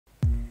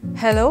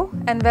Hello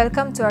and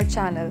welcome to our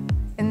channel.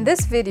 In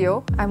this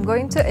video, I'm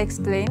going to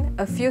explain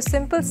a few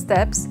simple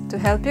steps to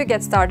help you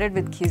get started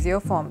with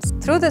Kizeo Forms.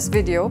 Through this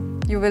video,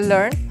 you will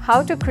learn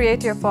how to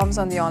create your forms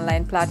on the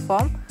online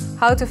platform,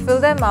 how to fill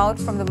them out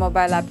from the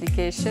mobile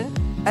application,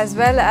 as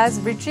well as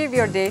retrieve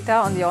your data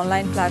on the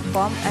online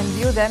platform and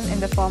view them in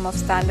the form of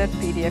standard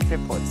PDF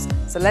reports.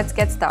 So let's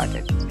get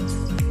started.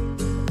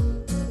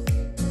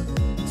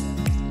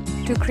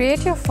 To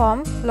create your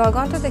form, log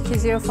on to the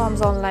Kizeo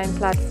Forms online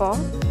platform,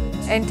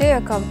 enter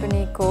your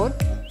company code,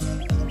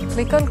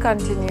 click on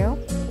Continue,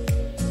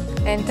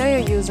 enter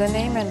your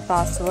username and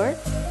password,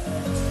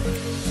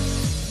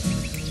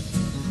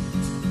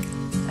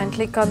 and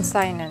click on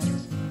Sign in.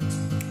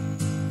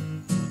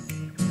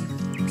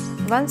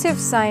 Once you've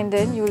signed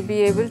in, you will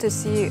be able to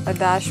see a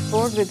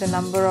dashboard with the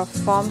number of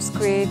forms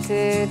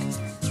created,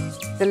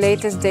 the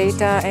latest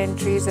data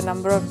entries, the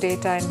number of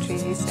data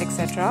entries,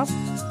 etc.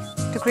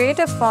 To create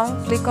a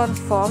form, click on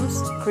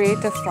Forms,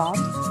 Create a Form.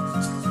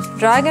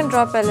 Drag and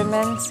drop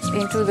elements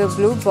into the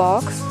blue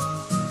box.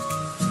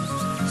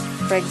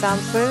 For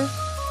example,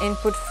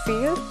 input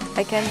field,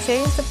 I can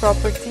change the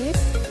properties,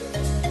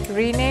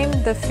 rename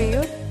the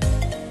field,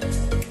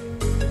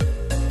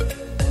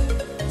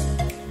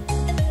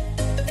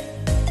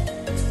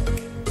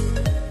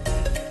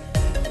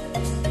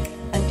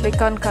 and click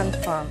on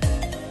Confirm.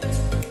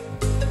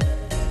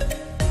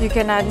 You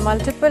can add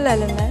multiple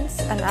elements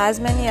and as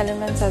many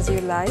elements as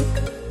you like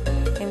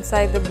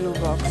inside the blue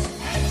box.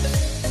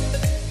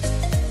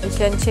 You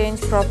can change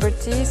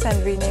properties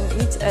and rename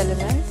each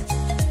element.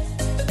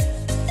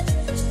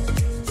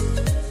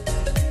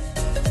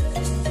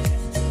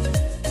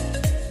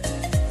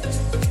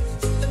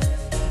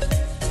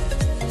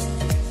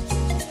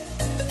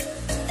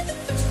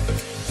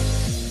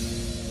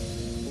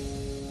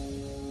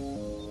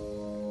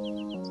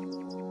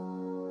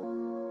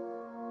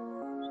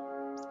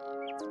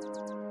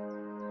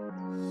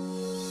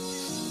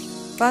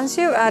 Once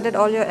you've added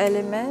all your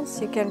elements,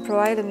 you can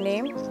provide a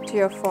name to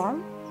your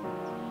form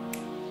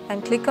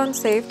and click on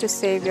Save to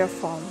save your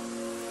form.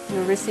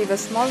 You'll receive a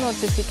small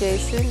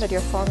notification that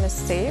your form is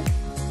saved,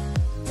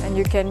 and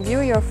you can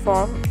view your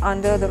form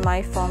under the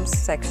My Forms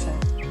section.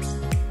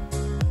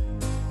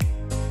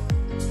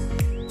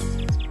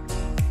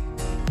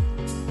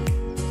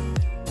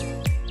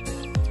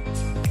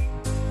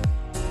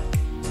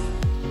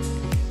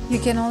 You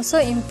can also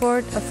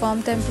import a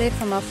form template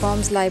from our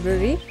Forms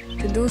library.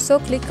 To do so,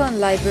 click on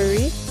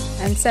Library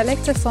and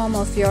select a form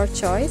of your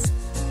choice,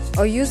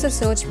 or use the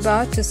search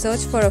bar to search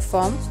for a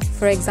form,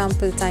 for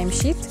example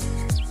timesheet.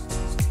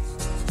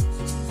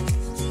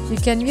 You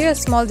can view a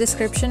small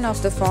description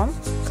of the form.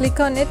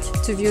 Click on it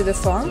to view the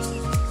form.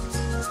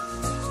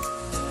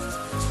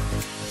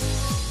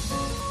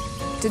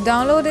 To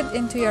download it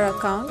into your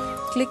account,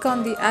 click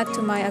on the Add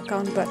to My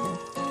Account button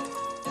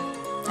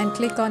and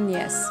click on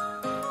Yes.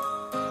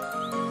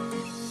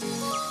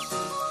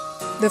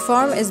 The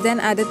form is then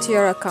added to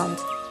your account.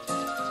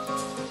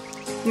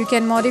 You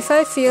can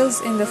modify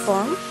fields in the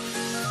form.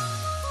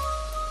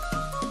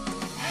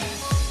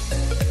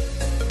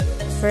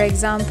 For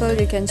example,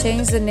 you can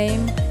change the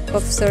name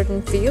of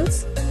certain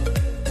fields.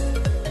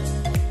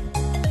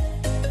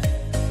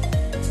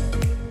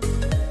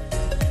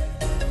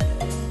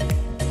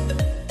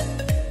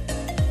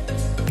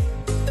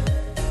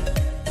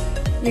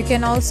 You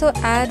can also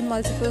add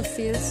multiple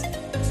fields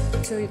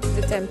to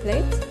the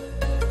template.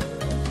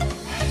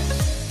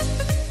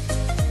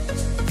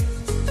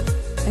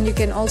 And you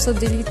can also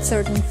delete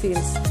certain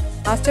fields.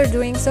 After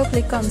doing so,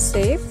 click on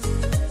Save.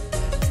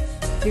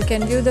 You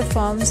can view the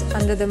forms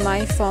under the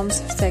My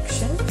Forms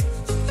section.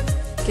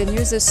 You can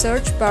use the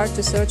search bar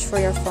to search for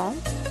your form.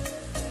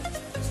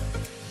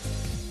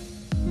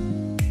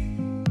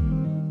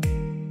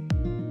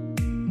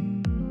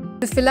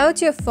 To fill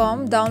out your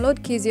form, download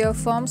Kizeo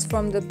Forms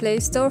from the Play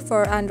Store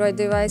for Android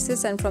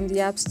devices and from the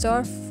App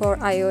Store for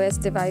iOS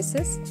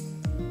devices.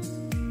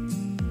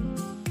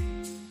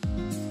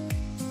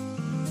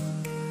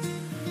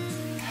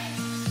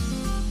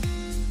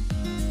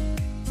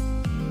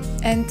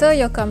 Enter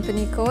your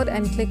company code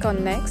and click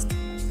on Next.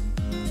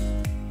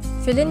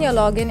 Fill in your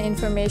login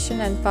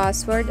information and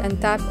password and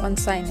tap on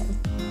Sign in.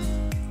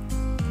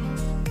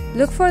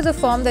 Look for the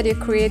form that you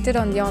created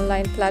on the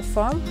online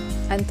platform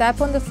and tap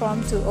on the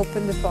form to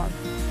open the form.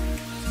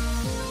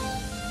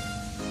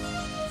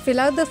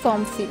 Fill out the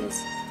form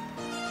fields.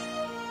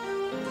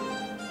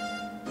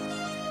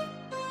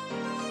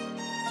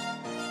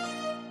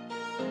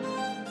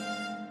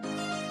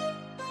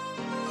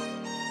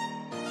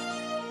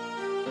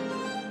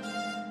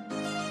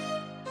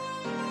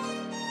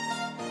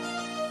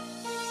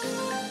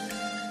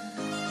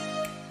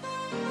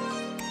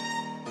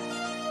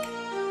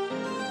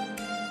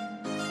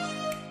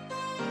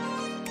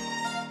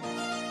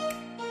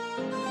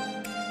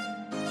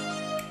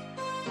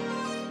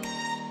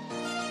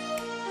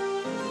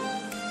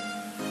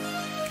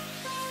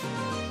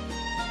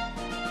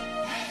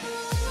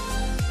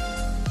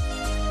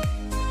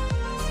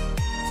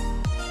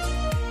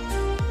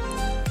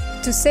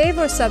 To save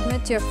or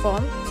submit your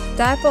form,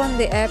 Tap on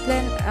the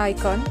airplane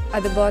icon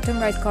at the bottom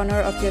right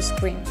corner of your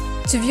screen.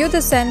 To view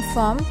the send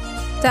form,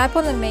 tap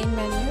on the main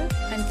menu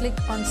and click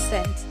on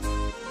Send.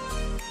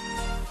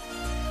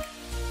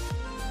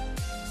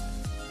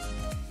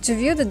 To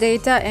view the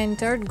data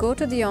entered, go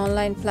to the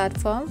online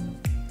platform,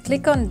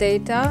 click on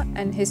Data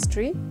and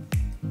History,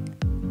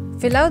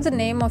 fill out the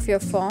name of your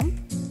form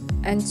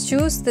and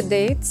choose the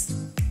dates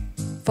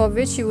for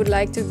which you would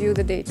like to view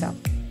the data.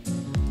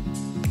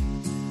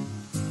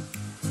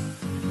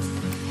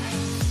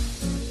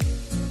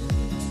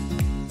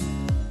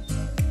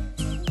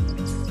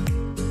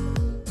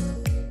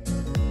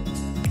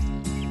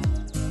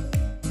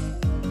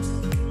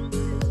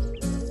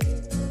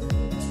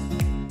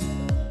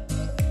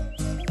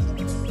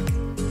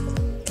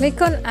 Click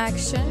on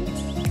Action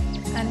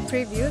and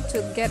Preview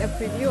to get a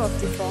preview of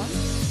the form.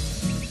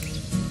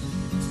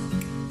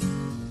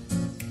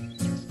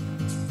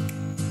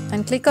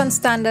 And click on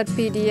Standard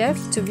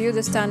PDF to view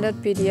the standard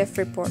PDF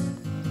report.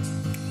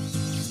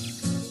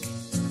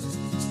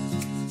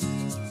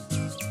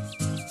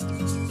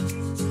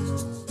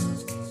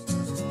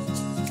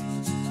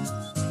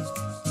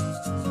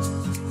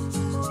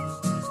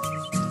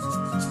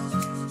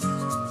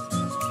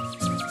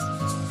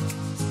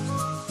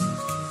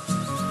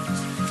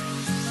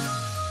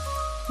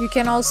 You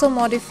can also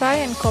modify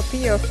and copy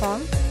your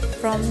form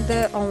from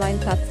the online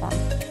platform.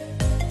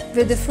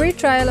 With the free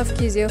trial of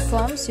Kizeo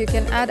Forms, you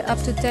can add up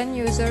to 10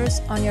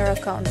 users on your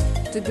account.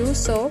 To do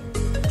so,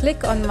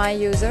 click on My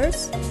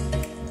Users.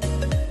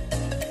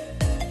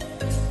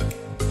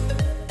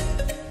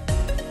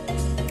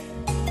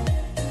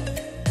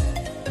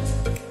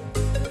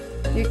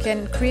 You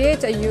can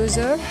create a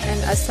user and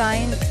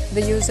assign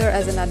the user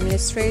as an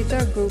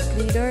administrator, group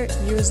leader,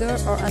 user,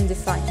 or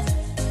undefined.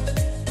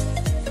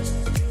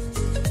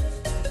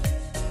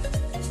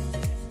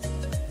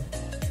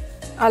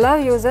 Allow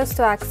users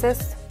to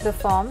access the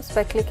forms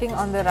by clicking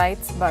on the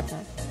Rights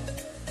button.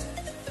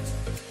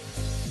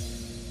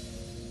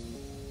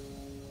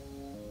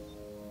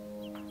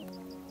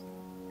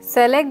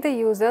 Select the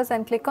users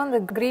and click on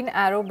the green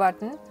arrow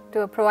button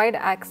to provide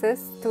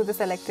access to the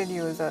selected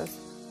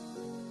users.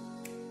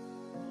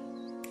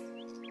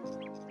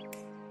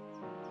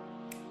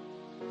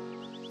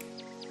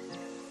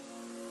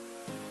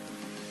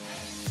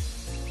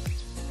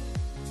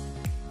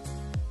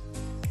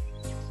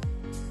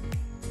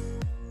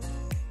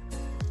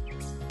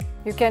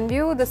 You can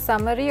view the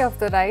summary of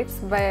the rights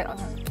by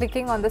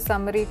clicking on the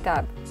Summary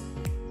tab.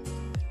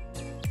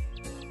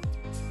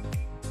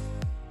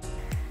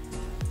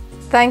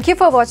 Thank you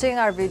for watching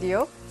our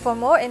video. For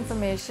more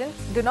information,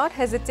 do not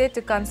hesitate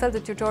to consult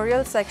the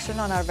tutorial section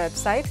on our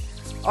website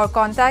or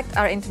contact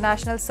our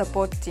international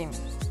support team.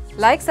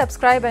 Like,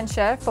 subscribe and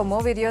share for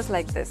more videos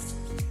like this.